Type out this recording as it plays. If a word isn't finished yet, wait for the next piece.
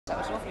That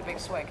was an awfully big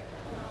swig.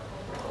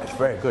 It's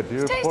very good.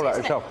 You pour that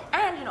yourself.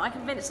 And, you know, I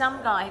convinced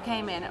some guy who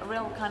came in, a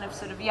real kind of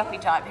sort of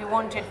yuppie type, who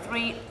wanted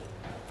 3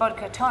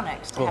 vodka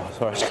tonics to have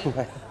sorry.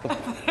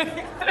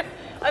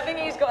 I think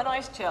he's got an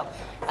ice chill.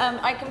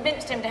 I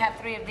convinced him to have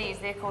 3 of these.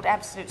 They're called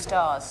Absolute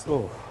Stars.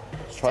 Oh,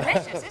 it's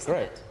delicious, isn't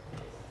it?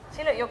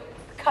 See, look, your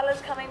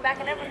colour's coming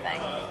back and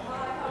everything.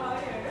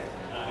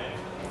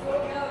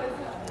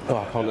 Oh,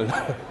 I can't do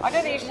that. I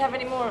don't think you should have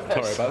any more of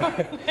this. Sorry about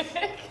that.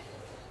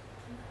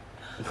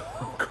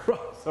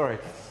 Sorry.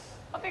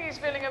 I think he's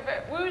feeling a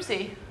bit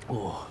woozy.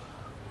 Oh.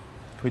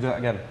 Can we do that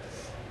again?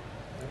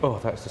 Oh,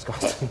 that's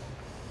disgusting.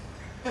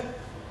 What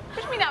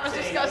do you mean that was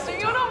disgusting?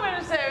 You're not going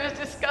to say it was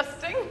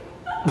disgusting.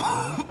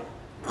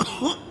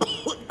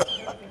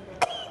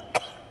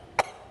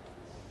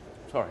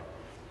 Sorry.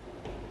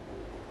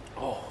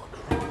 Oh,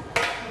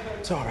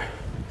 crap. Sorry.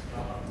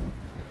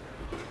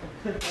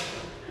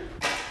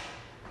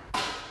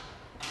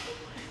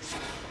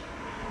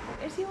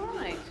 Is he all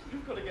right?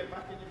 You've got to get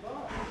back in your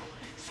bar.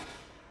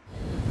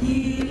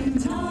 In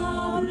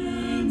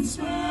Torrance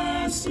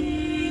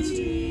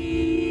City,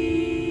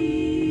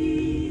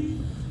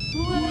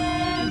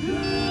 where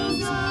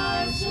girls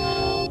are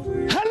so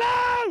pretty.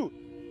 Hello!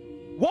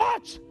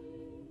 What?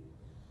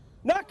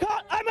 No, I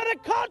can't. I'm at a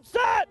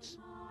concert!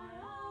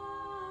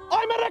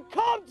 I'm at a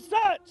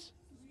concert!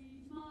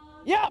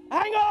 Yep,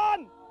 hang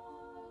on!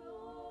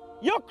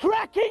 You're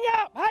cracking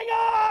up! Hang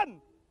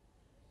on!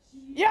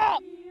 Yep!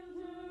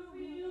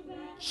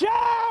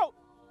 Shout!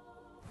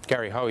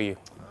 Gary, how are you?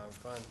 I'm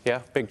fine.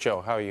 Yeah, Big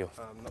Joe, how are you?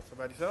 Not so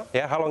bad yourself?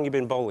 Yeah, how long you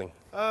been bowling?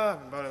 I've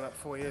been bowling about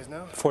 4 years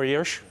now. 4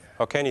 years?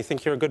 Okay, and you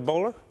think you're a good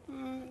bowler?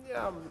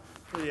 Yeah, I'm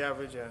pretty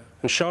average, yeah.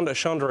 And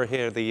Chandra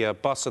here, the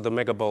boss of the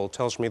Mega Bowl,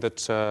 tells me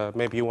that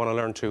maybe you want to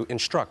learn to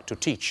instruct, to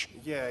teach.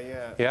 Yeah.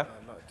 Yeah?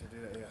 I'd like to do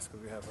that, yes,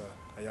 because we have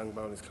a young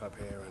bowlers club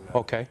here. And,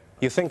 Okay.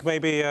 You think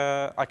maybe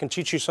I can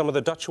teach you some of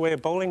the Dutch way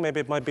of bowling? Maybe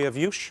it might be of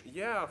use?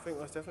 Yeah, I think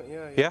that's definitely,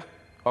 yeah. Yeah?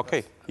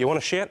 Okay. You want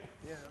to share it?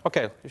 Yeah.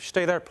 Okay, you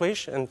stay there,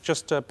 please, and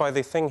just by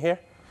the thing here.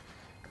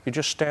 You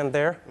just stand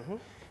there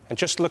and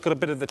just look at a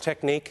bit of the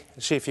technique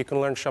and see if you can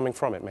learn something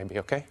from it, maybe,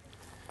 okay?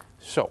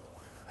 So,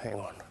 hang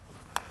on.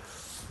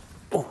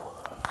 Oh.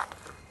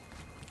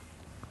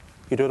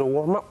 You do the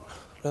warm-up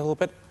a little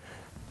bbit.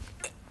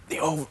 The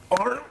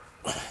arm.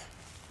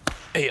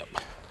 Hey up.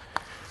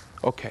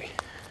 Okay.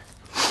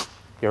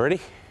 You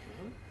ready?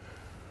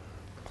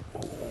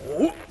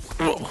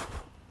 Oh.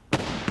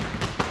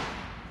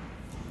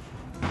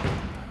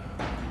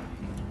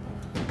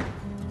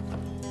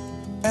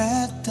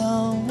 I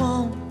don't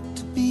want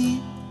to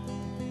be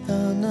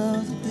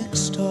another big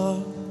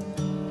star,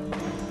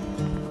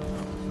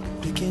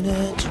 picking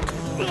at your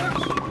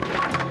cars,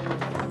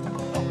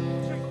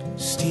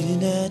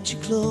 stealing at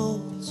your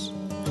clothes,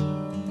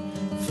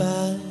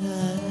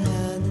 finding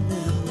out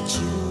what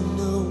you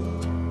know.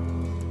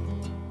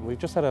 We've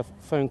just had a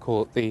phone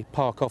call at the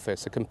park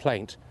office, a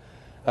complaint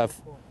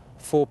of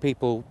 4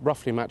 people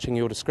roughly matching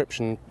your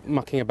description,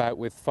 mucking about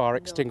with fire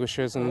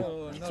extinguishers and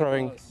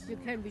throwing... You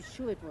can be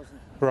sure it wasn't.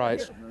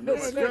 Right. No,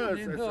 it's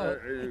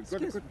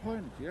good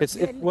point.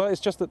 Yeah. Well, it's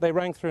just that they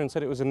rang through and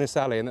said it was in this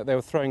alley and that they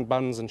were throwing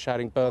buns and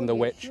shouting, "Burn the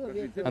witch,"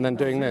 and then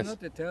doing this.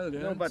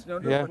 No, but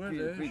Yeah.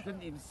 we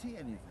didn't even see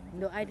anything.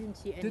 No, I didn't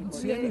see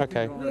anybody.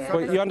 Okay.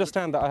 Well, you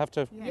understand that I have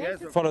to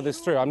follow this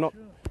through. I'm not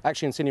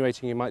actually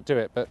insinuating you might do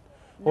it, but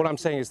all I'm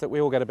saying is that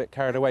we all get a bit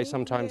carried away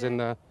sometimes in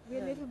the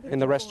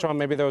restaurant.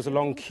 Maybe there was a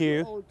long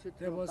queue.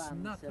 There was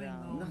nothing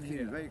on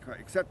here. Very correct.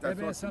 Except I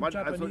Maybe some thought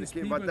Japanese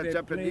the people, they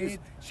Japanese, played.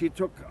 she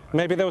took...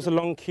 Maybe there was a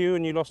long queue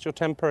and you lost your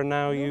temper and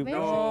now you...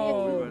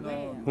 No.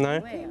 No?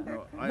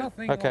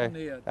 Nothing Okay. on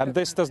here. And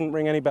this doesn't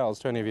ring any bells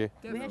to any of you?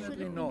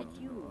 Definitely not.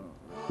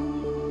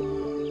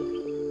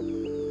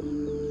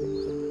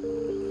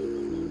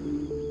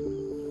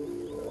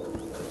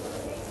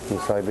 In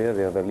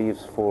Siberia, the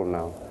leaves fall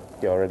now.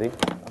 You are ready?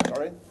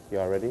 Sorry? You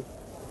are ready?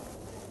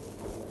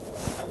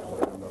 I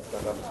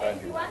don't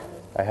understand you.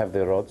 I have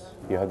the rods.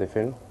 You have the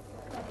film.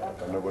 I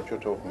don't know what you're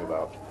talking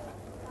about.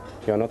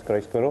 You are not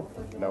Grey Squirrel?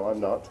 No, I'm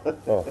not.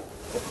 Oh,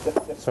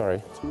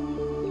 sorry.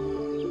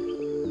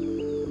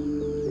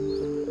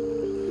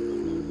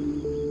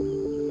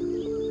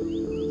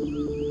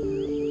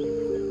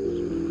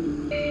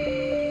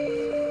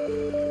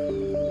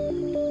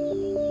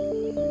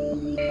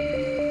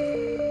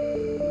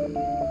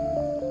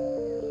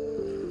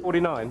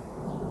 $49?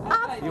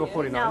 You're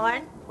 49? No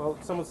one. Well,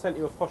 someone sent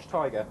you a posh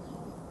tiger.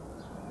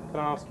 Can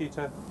I ask you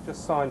to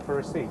just sign for a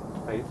receipt,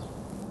 please?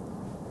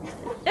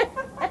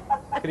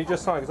 Can you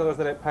just sign, because otherwise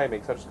they don't pay me,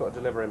 because I've just got to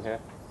deliver him here.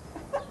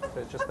 So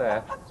it's just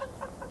there.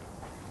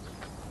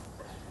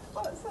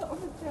 What sort of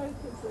a joke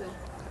is this?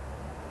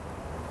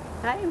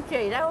 Hey,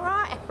 Jude, all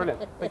right?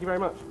 Brilliant. Thank you very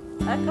much.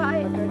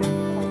 Okay.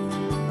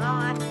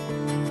 Bye.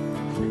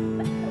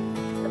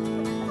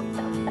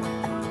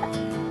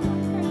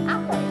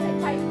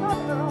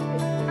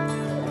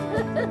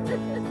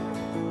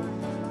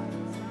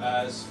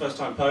 This is first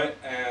time poet,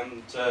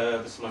 and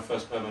this is my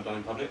first poem I've done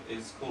in public.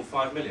 It's called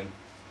 5 Million,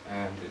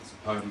 and it's a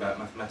poem about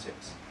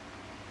mathematics.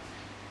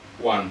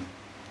 1.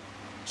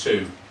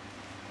 2,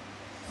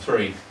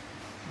 3,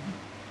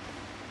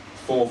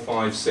 4,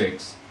 5,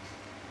 6,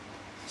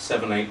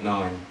 7, 8,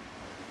 9,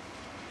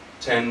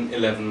 10,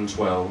 11,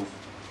 12,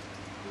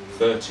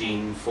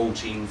 13,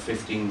 14,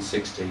 15,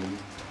 16,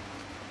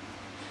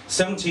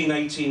 17,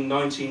 18,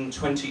 19,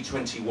 20,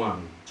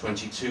 21,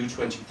 22,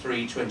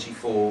 23,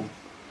 24,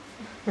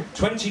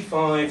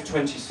 25,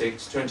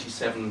 26,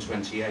 27,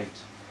 28,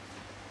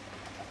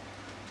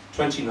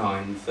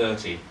 29,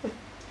 30,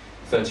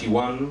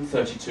 31,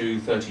 32,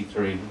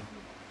 33,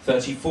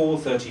 34,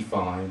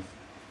 35,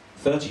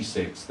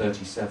 36,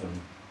 37,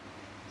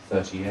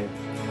 38.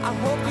 I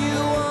hope you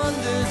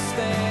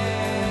understand.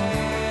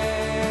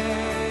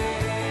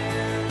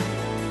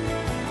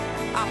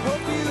 I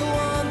hope you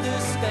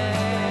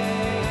understand.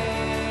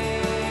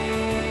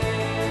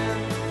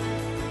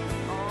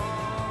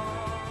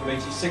 From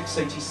 86,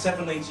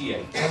 87,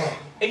 88,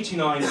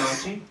 89,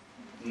 90,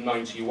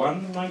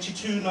 91,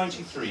 92,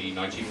 93,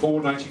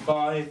 94,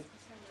 95,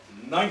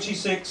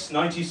 96,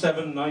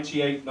 97,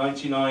 98,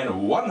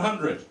 99,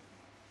 100.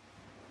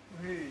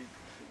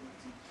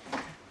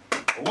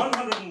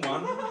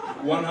 101,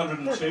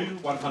 102,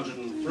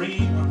 103,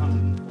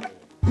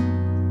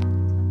 104.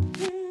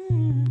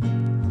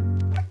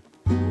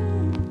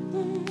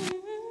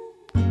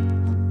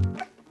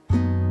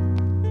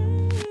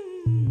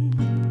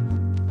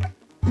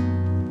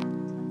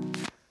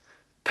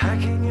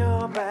 Packing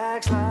your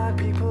bags like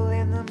people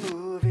in the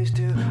movies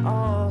do,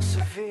 all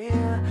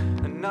severe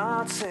and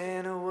not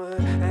saying a word.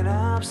 And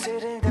I'm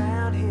sitting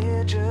down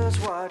here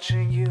just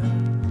watching you,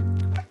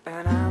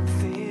 and I'm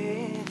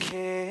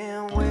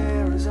thinking,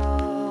 where is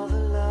all the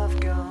love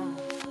gone?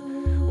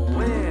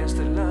 Where's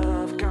the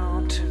love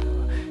gone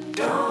to?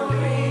 Don't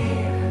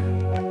leave.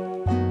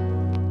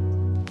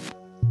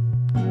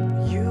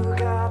 You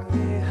got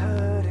me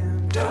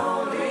hurting.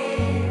 Don't leave.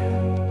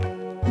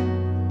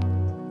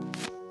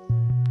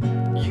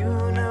 You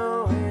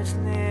know it's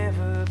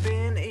never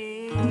been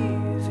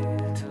easy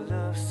to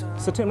love someone.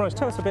 So Tim Rice,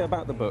 tell us a bit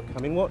about the book.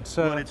 I mean, what...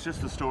 Well, it's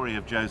just the story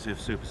of Joseph,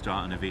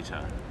 Superstar and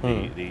Evita,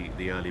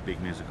 the early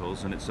big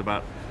musicals, and it's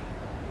about,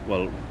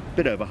 well, a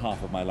bit over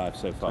half of my life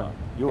so far.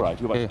 You're right,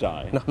 you're about to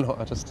die. No, I'm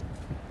not, I just...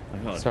 Oh,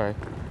 God. Sorry.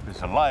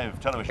 It's a live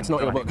television. It's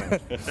not your book.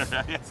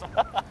 Yes.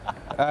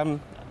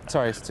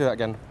 Sorry, let's do that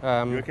again.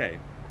 You okay?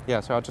 Yeah,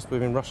 so we've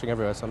been rushing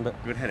everywhere, so I'm a bit...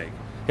 You got a headache?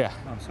 Yeah,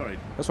 Oh, I'm sorry.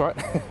 that's all right.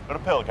 Got a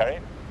pill, Carrie?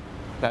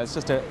 No, it's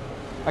just a...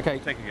 Okay,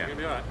 Take a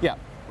go. yeah,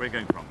 Where are you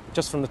going from?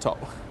 just from the top.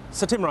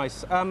 So Tim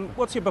Rice,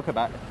 what's your book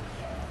about?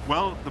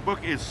 Well, the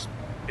book is,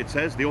 it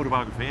says the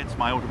autobiography. It's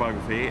my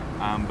autobiography,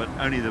 but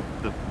only the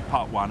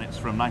part one. It's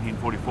from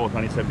 1944 to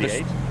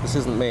 1978. This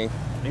isn't me.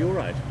 Are you all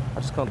right? I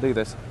just can't do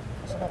this.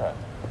 What's the matter?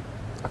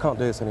 I can't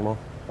do this anymore.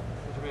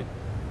 What do you mean?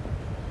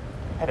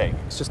 Headache?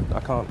 It's just, I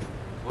can't.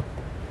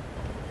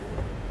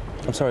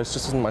 I'm sorry, it's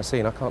just isn't my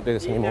scene. I can't do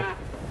this anymore.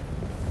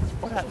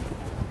 What happened?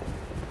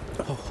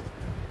 Oh.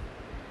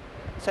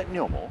 Is that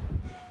normal?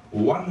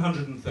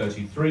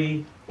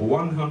 133,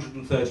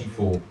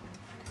 134,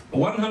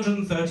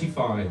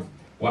 135,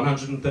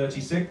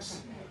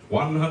 136,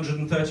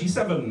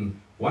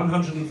 137,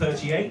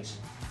 138,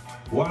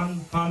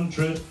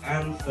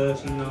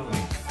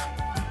 139.